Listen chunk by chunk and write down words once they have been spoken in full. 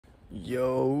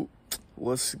Yo,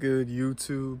 what's good,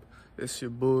 YouTube? It's your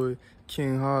boy,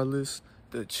 King Heartless,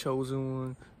 the chosen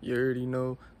one. You already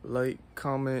know. Like,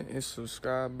 comment, and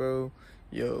subscribe, bro.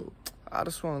 Yo, I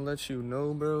just want to let you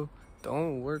know, bro.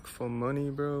 Don't work for money,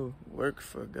 bro. Work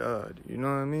for God. You know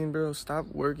what I mean, bro? Stop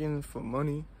working for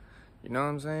money. You know what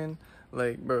I'm saying?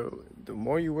 Like, bro, the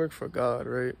more you work for God,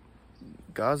 right?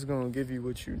 God's gonna give you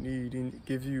what you need and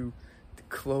give you the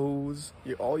clothes,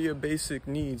 all your basic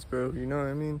needs, bro. You know what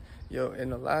I mean? Yo, in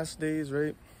the last days,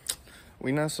 right?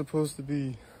 We not supposed to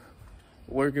be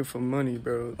working for money,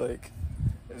 bro. Like,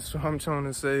 that's what I'm trying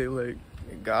to say. Like,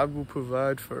 God will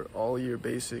provide for all your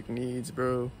basic needs,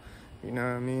 bro. You know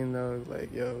what I mean, though?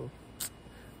 Like, yo,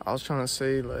 I was trying to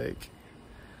say, like,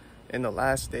 in the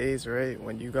last days, right?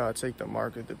 When you gotta take the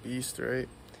mark of the beast, right?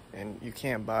 And you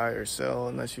can't buy or sell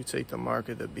unless you take the mark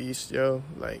of the beast, yo.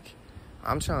 Like,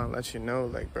 I'm trying to let you know,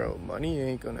 like, bro, money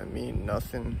ain't gonna mean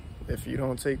nothing if you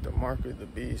don't take the mark of the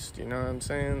beast, you know what I'm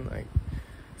saying? Like,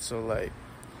 so, like,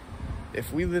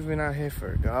 if we living out here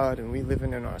for God and we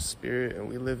living in our spirit and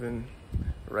we living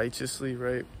righteously,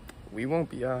 right, we won't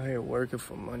be out here working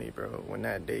for money, bro, when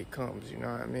that day comes, you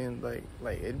know what I mean?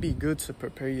 Like it'd be good to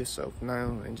prepare yourself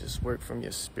now and just work from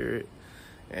your spirit.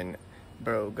 And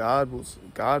bro, God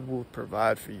will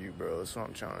provide for you, bro. That's what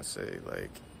I'm trying to say. Like,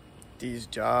 these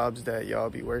jobs that y'all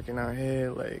be working out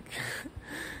here, like,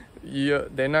 yeah,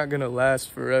 they're not gonna last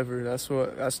forever.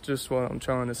 That's just what I'm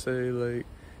trying to say. Like,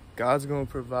 God's gonna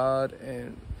provide,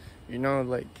 and you know,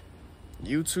 like,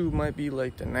 YouTube might be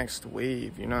like the next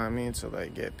wave, you know what I mean, to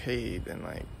like get paid and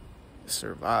like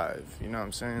survive, you know what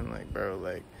I'm saying? Like, bro,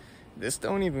 like, this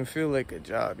don't even feel like a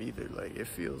job either. Like, it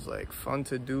feels like fun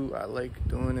to do. I like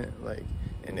doing it. Like,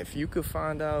 and if you could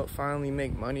finally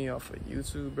make money off of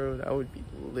YouTube, bro, that would be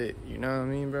lit. You know what I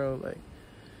mean, bro? Like,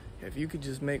 if you could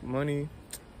just make money,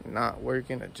 not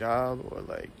working a job, or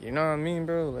like, you know what I mean,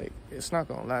 bro? Like, it's not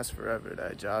gonna last forever,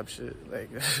 that job shit. Like,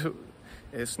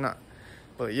 it's not.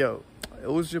 But yo,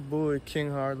 it was your boy,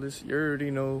 King Heartless. You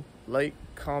already know. Like,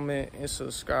 comment, and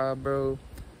subscribe, bro.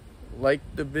 Like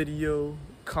the video,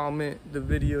 comment the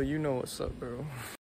video, you know what's up, bro.